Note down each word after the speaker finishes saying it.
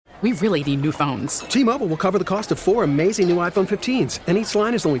we really need new phones. T-Mobile will cover the cost of 4 amazing new iPhone 15s, and each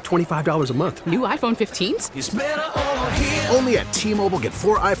line is only $25 a month. New iPhone 15s? It's better over here. Only at T-Mobile, get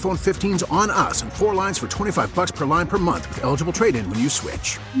 4 iPhone 15s on us and 4 lines for $25 per line per month with eligible trade-in when you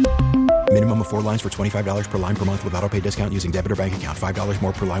switch. Minimum of 4 lines for $25 per line per month with autopay discount using debit or bank account. $5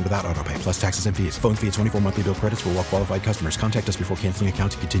 more per line without autopay, plus taxes and fees. Phone fee at 24 monthly bill credits for well-qualified customers. Contact us before canceling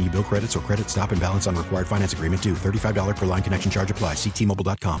account to continue bill credits or credit stop and balance on required finance agreement due. $35 per line connection charge applies. See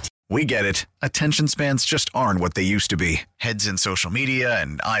T-Mobile.com. We get it. Attention spans just aren't what they used to be. Heads in social media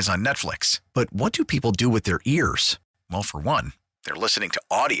and eyes on Netflix. But what do people do with their ears? Well, for one, they're listening to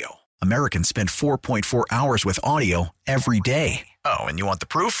audio. Americans spend 4.4 hours with audio every day. Oh, and you want the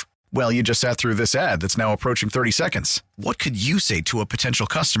proof? Well, you just sat through this ad that's now approaching 30 seconds. What could you say to a potential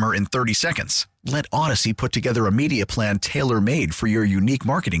customer in 30 seconds? Let Odyssey put together a media plan tailor-made for your unique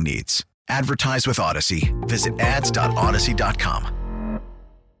marketing needs. Advertise with Odyssey. Visit ads.odyssey.com.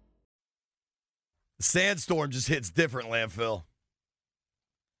 The sandstorm just hits different, Landfill.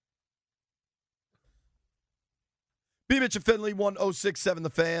 B. Mitch and Finley, 1067 The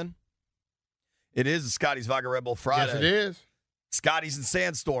Fan. It is Scotty's Vodka Red Bull Friday. Yes, it is. Scotty's and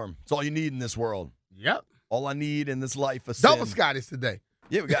Sandstorm. It's all you need in this world. Yep. All I need in this life of Double sin. Scotty's today.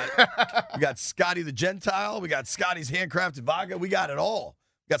 Yeah, we got Scotty the Gentile. We got Scotty's handcrafted vodka. We got it all.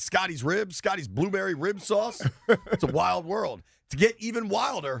 We got Scotty's ribs, Scotty's blueberry rib sauce. It's a wild world. To get even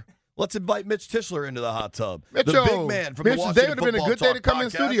wilder, let's invite Mitch Tischler into the hot tub. Mitchell, the big man from Mitch, the Washington today would have been a Football good day to Talk come in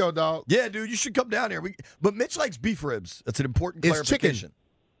podcast. studio, dog. Yeah, dude, you should come down here. But Mitch likes beef ribs. That's an important It's clarification.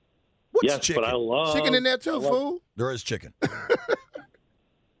 What's Yes, chicken? but I love Chicken in there too, fool. There is chicken.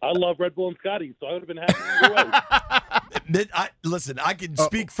 I love Red Bull and Scotty, so I would have been happy either way. Listen, I can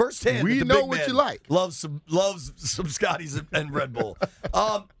speak firsthand. we that the know big what man you like. Loves some Scotties and Red Bull.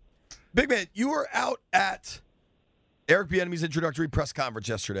 Big man, you were out at Eric Bieniemy's introductory press conference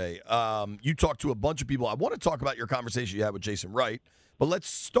yesterday. You talked to a bunch of people. I want to talk about your conversation you had with Jason Wright, but let's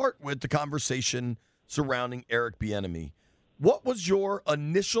start with the conversation surrounding Eric Bieniemy. What was your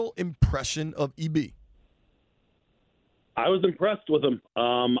initial impression of EB? I was impressed with him.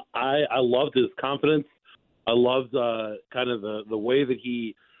 I loved his confidence. I loved kind of the way that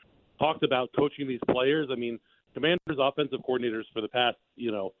he talked about coaching these players. I mean, Commanders' offensive coordinators for the past,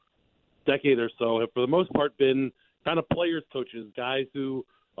 decade or so have, for the most part, been kind of players coaches, guys who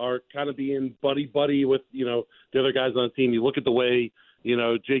are kind of being buddy with, the other guys on the team. You look at the way,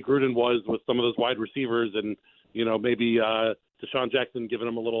 Jay Gruden was with some of those wide receivers and, maybe Deshaun Jackson giving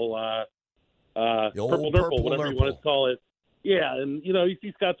him a little purple, whatever you want to call it. Yeah, and, you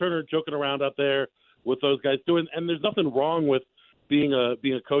see Scott Turner joking around out there with those guys doing, and there's nothing wrong with being a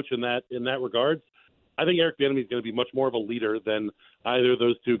coach in that regards. I think Eric Bieniemy is going to be much more of a leader than either of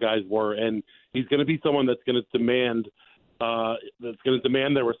those two guys were, and he's going to be someone that's going to demand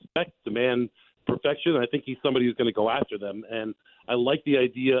their respect, demand perfection. And I think he's somebody who's going to go after them, and I like the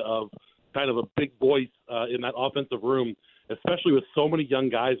idea of kind of a big voice in that offensive room, especially with so many young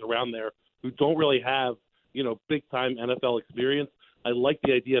guys around there who don't really have big time NFL experience. I like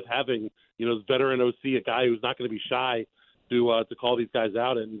the idea of having this veteran OC, a guy who's not going to be shy to call these guys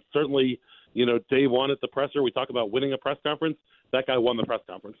out, and certainly. Day one at the presser, we talk about winning a press conference. That guy won the press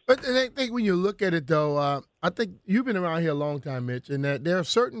conference. But I think when you look at it, though, I think you've been around here a long time, Mitch, and that there are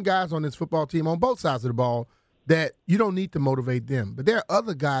certain guys on this football team on both sides of the ball that you don't need to motivate them. But there are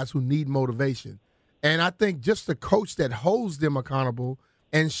other guys who need motivation. And I think just the coach that holds them accountable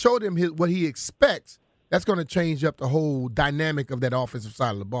and show them what he expects, that's going to change up the whole dynamic of that offensive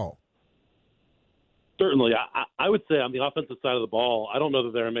side of the ball. Certainly. I would say on the offensive side of the ball, I don't know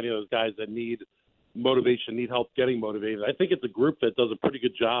that there are many of those guys that need motivation, need help getting motivated. I think it's a group that does a pretty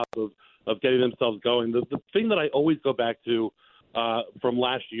good job of getting themselves going. The thing that I always go back to from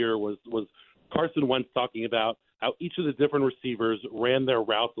last year was Carson Wentz talking about how each of the different receivers ran their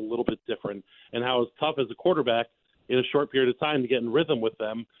routes a little bit different and how it's tough as a quarterback in a short period of time to get in rhythm with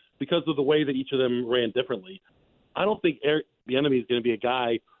them because of the way that each of them ran differently. I don't think Eric Bieniemy is going to be a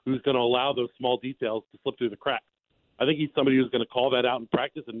guy who's going to allow those small details to slip through the cracks. I think he's somebody who's going to call that out in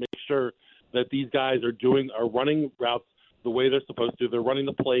practice and make sure that these guys are running routes the way they're supposed to. They're running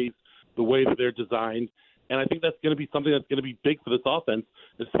the plays the way that they're designed. And I think that's going to be something that's going to be big for this offense,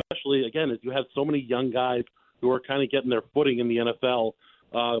 especially, again, as you have so many young guys who are kind of getting their footing in the NFL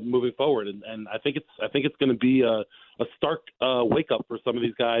moving forward. And I think it's going to be a stark wake up for some of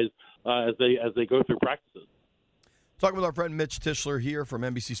these guys as they go through practices. Talking with our friend Mitch Tischler here from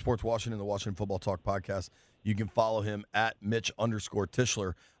NBC Sports Washington, the Washington Football Talk podcast. You can follow him at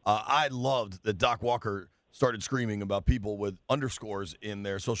Mitch_Tischler. I loved that Doc Walker started screaming about people with underscores in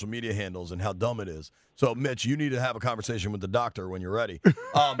their social media handles and how dumb it is. So, Mitch, you need to have a conversation with the doctor when you're ready.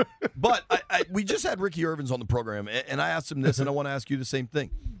 But we just had Ricky Irvins on the program, and I asked him this, and I want to ask you the same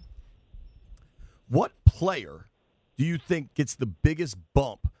thing. What player do you think gets the biggest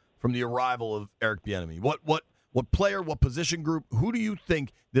bump from the arrival of Eric Bieniemy? What player, what position group, who do you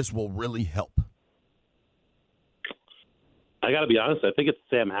think this will really help? I got to be honest. I think it's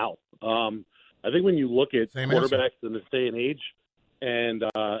Sam Howell. I think when you look at quarterbacks in this day and age, and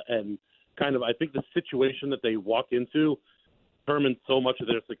kind of, I think the situation that they walk into determines so much of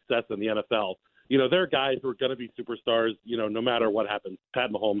their success in the NFL. You know, there are guys who are going to be superstars, you know, no matter what happens. Pat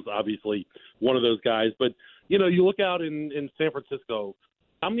Mahomes, obviously, one of those guys. But, you know, you look out in San Francisco,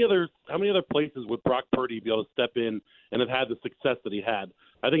 how many other places would Brock Purdy be able to step in and have had the success that he had?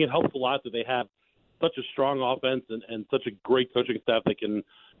 I think it helps a lot that they have such a strong offense and such a great coaching staff that can,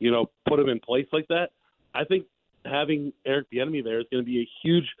 you know, put him in place like that. I think having Eric Bieniemy there is going to be a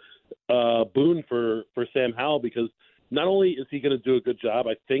huge boon for Sam Howell, because not only is he going to do a good job,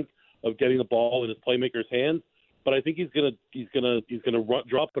 I think, of getting the ball in his playmakers' hands, but I think he's going to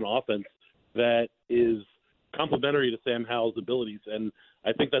draw up an offense that is complementary to Sam Howell's abilities, and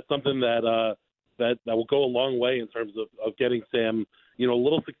I think that's something that will go a long way in terms of getting Sam, you know, a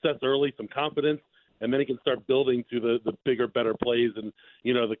little success early, some confidence, and then he can start building to the bigger, better plays, and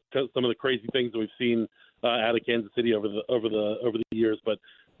you know some of the crazy things that we've seen out of Kansas City over the years. But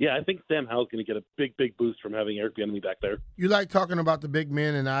yeah, I think Sam Howell's going to get a big boost from having Eric Bieniemy back there. You like talking about the big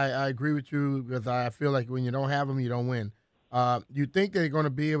men, and I agree with you, because I feel like when you don't have them, you don't win. You think they're going to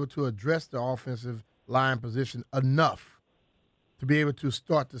be able to address the offensive line position enough to be able to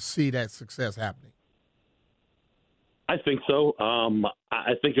start to see that success happening? I think so.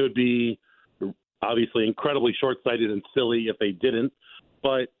 I think it would be obviously incredibly short-sighted and silly if they didn't,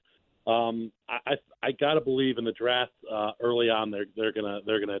 but I gotta believe in the draft early on they're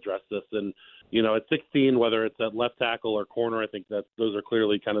gonna address this. And you know, at 16, whether it's at left tackle or corner, I think that those are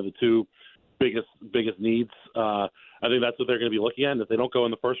clearly kind of the two biggest needs. I think that's what they're going to be looking at. And if they don't go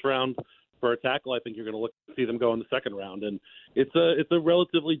in the first round for a tackle, I think you're going to see them go in the second round. And it's a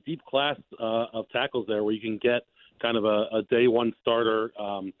relatively deep class of tackles there, where you can get kind of a day one starter,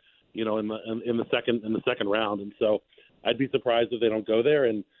 you know, in the second round. And so I'd be surprised if they don't go there.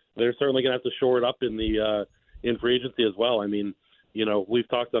 And they're certainly going to have to shore it up in free agency as well. I mean, you know, we've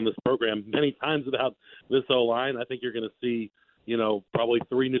talked on this program many times about this O-line. I think you're going to see, you know, probably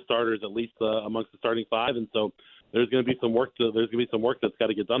 3 new starters at least amongst the starting 5, and so there's going to be some work that's got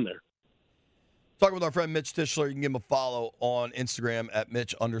to get done there. Talking with our friend Mitch Tischler. You can give him a follow on Instagram at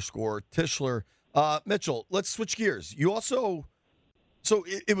Mitch_Tischler. Mitchell, let's switch gears. You also, so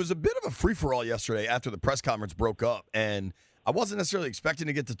it was a bit of a free-for-all yesterday after the press conference broke up, and I wasn't necessarily expecting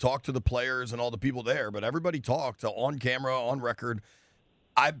to get to talk to the players and all the people there, but everybody talked on camera, on record.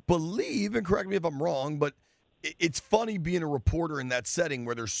 I believe, and correct me if I'm wrong, but it's funny being a reporter in that setting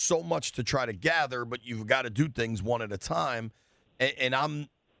where there's so much to try to gather, but you've got to do things one at a time. And I'm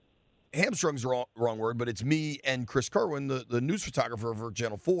hamstrung's the wrong word, but it's me and Chris Kerwin, the news photographer for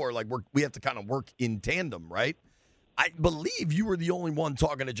Channel 4. Like we have to kind of work in tandem, right? I believe you were the only one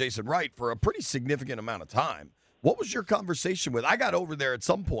talking to Jason Wright for a pretty significant amount of time. What was your conversation with? I got over there at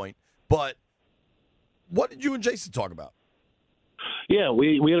some point, but what did you and Jason talk about? Yeah,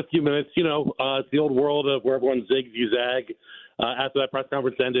 we had a few minutes. You know, it's the old world of where everyone zigs, you zag. After that press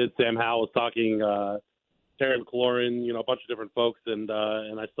conference ended, Sam Howell was talking, Terry McLaurin, you know, a bunch of different folks, and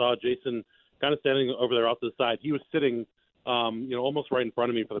I saw Jason kind of standing over there off to the side. He was sitting, you know, almost right in front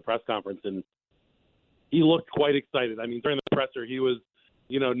of me for the press conference, and he looked quite excited. I mean, during the presser, he was,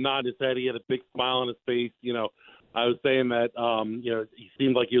 you know, nodding his head. He had a big smile on his face. You know, I was saying that, you know, he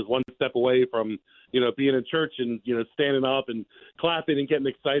seemed like he was one step away from, you know, being in church and, you know, standing up and clapping and getting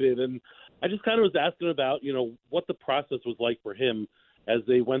excited. And I just kind of was asking about, you know, what the process was like for him as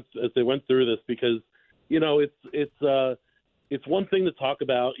they went through this, because, you know, it's one thing to talk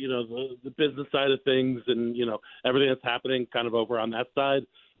about, you know, the business side of things and, you know, everything that's happening kind of over on that side.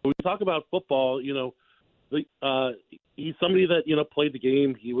 When we talk about football, you know, he's somebody that, you know, played the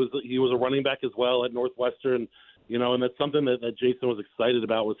game. He was a running back as well at Northwestern, you know, and that's something that Jason was excited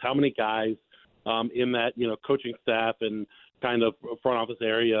about, was how many guys in that, you know, coaching staff and kind of front office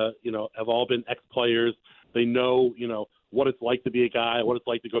area, you know, have all been ex-players. They know, you know, what it's like to be a guy, what it's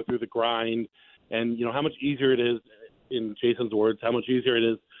like to go through the grind, and, you know, how much easier it is, in Jason's words, how much easier it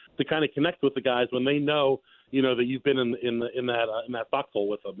is to kind of connect with the guys when they know, you know, that you've been in that foxhole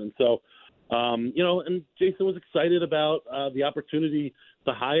with them. And so, you know, and Jason was excited about the opportunity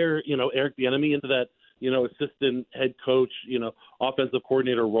to hire, you know, Eric Bieniemy into that, you know, assistant head coach, you know, offensive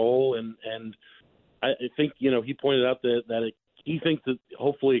coordinator role. And I think, he pointed out that he thinks that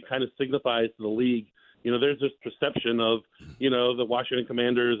hopefully it kind of signifies to the league, there's this perception of, the Washington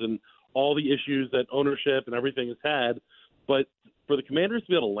Commanders and all the issues that ownership and everything has had. But for the Commanders to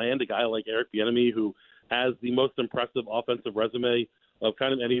be able to land a guy like Eric Bieniemy, who has the most impressive offensive resume of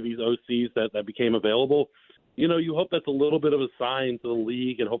kind of any of these OCs that became available, you hope that's a little bit of a sign to the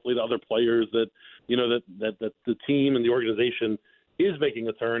league and hopefully to other players that, that the team and the organization is making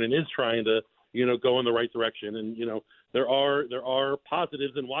a turn and is trying to, go in the right direction. And, there are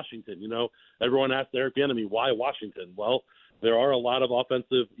positives in Washington. Everyone asked Eric Bieniemy, why Washington? Well, there are a lot of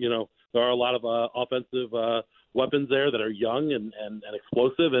offensive, offensive weapons there that are young and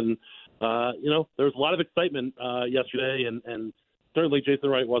explosive. And, there was a lot of excitement yesterday, and certainly Jason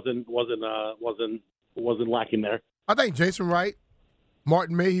Wright wasn't lacking there. I think Jason Wright,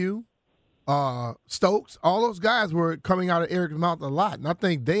 Martin Mayhew, Stokes, all those guys were coming out of Eric's mouth a lot, and I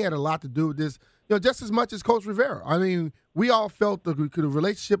think they had a lot to do with this, just as much as Coach Rivera. I mean, we all felt the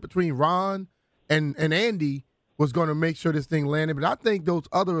relationship between Ron and Andy was going to make sure this thing landed, but I think those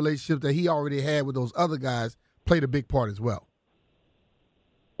other relationships that he already had with those other guys played a big part as well.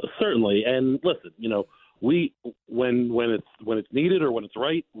 Certainly, and listen, we when it's needed or when it's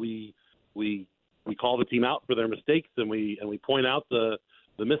right, we call the team out for their mistakes and we point out the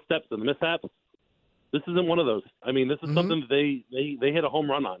missteps and the mishaps. This isn't one of those. I mean, this is something that they hit a home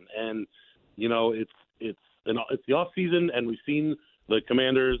run on, and it's the off season, and we've seen the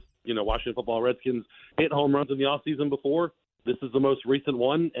Commanders, Washington Football Redskins hit home runs in the off season before. This is the most recent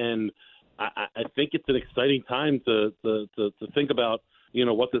one, and I think it's an exciting time to think about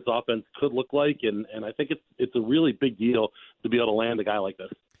what this offense could look like, and I think it's a really big deal to be able to land a guy like this.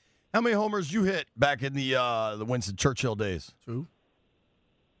 How many homers you hit back in the Winston Churchill days? 2.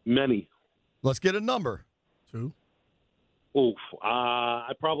 Many. Let's get a number. 2. Oof.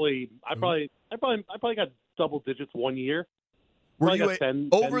 I probably got double digits one year. Were you 10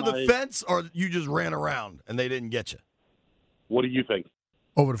 over the fence, or you just ran around and they didn't get you? What do you think?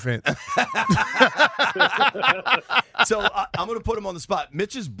 Over the fence. So I'm going to put him on the spot.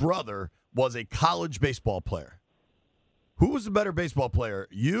 Mitch's brother was a college baseball player. Who was the better baseball player,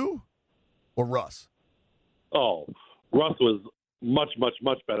 you or Russ? Oh, Russ was much, much,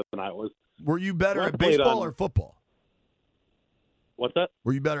 much better than I was. Were you better at baseball or football? What's that?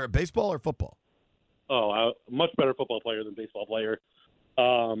 Were you better at baseball or football? Oh, much better football player than baseball player.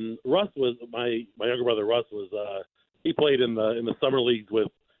 Russ was my younger brother. Russ was he played in the summer leagues with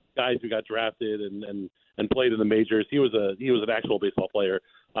guys who got drafted and played in the majors. He was an actual baseball player.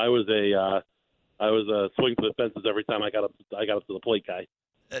 I was a swing for the fences every time I got up to the plate guy.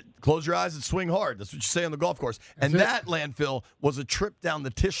 Close your eyes and swing hard. That's what you say on the golf course. And that, landfill, was a trip down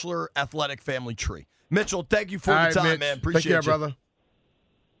the Tischler athletic family tree. Mitchell, thank you for the time, Mitch. man. Appreciate Take care, you. brother.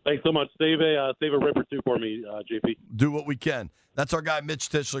 Thanks so much. Save a rip or two for me, JP. Do what we can. That's our guy, Mitch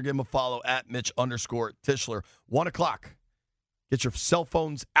Tischler. Give him a follow at Mitch_Tischler. 1 o'clock. Get your cell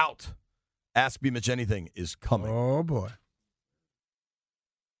phones out. Ask Me Mitch Anything is coming. Oh, boy.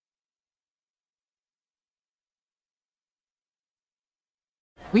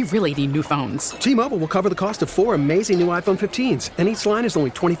 We really need new phones. T-Mobile will cover the cost of 4 amazing new iPhone 15s, and each line is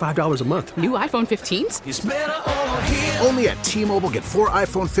only $25 a month. New iPhone 15s? It's better over here. Only at T-Mobile, get 4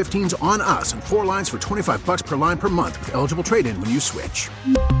 iPhone 15s on us and 4 lines for $25 per line per month with eligible trade-in when you switch.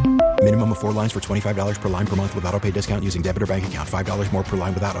 Minimum of 4 lines for $25 per line per month with autopay discount using debit or bank account. $5 more per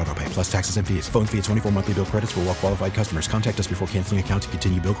line without autopay, plus taxes and fees. Phone fee at 24 monthly bill credits for well-qualified customers. Contact us before canceling account to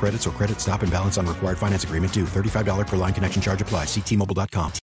continue bill credits or credit stop and balance on required finance agreement due. $35 per line connection charge applies. See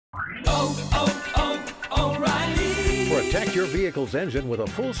T-Mobile.com. O'Reilly. Protect your vehicle's engine with a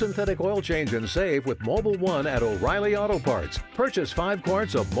full synthetic oil change and save with Mobil 1 at O'Reilly Auto Parts. Purchase 5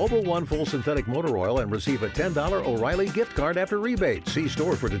 quarts of Mobil 1 full synthetic motor oil and receive a $10 O'Reilly gift card after rebate. See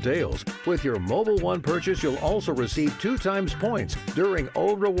store for details. With your Mobil 1 purchase, you'll also receive 2 times points during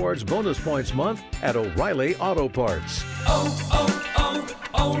O Rewards Bonus Points Month at O'Reilly Auto Parts.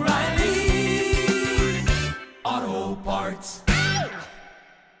 O'Reilly Auto Parts.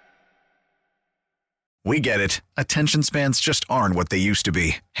 We get it. Attention spans just aren't what they used to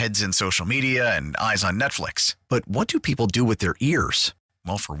be. Heads in social media and eyes on Netflix. But what do people do with their ears?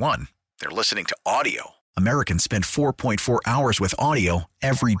 Well, for one, they're listening to audio. Americans spend 4.4 hours with audio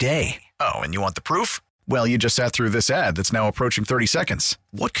every day. Oh, and you want the proof? Well, you just sat through this ad that's now approaching 30 seconds.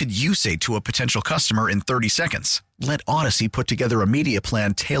 What could you say to a potential customer in 30 seconds? Let Odyssey put together a media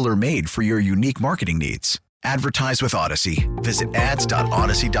plan tailor-made for your unique marketing needs. Advertise with Odyssey. Visit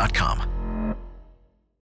ads.odyssey.com.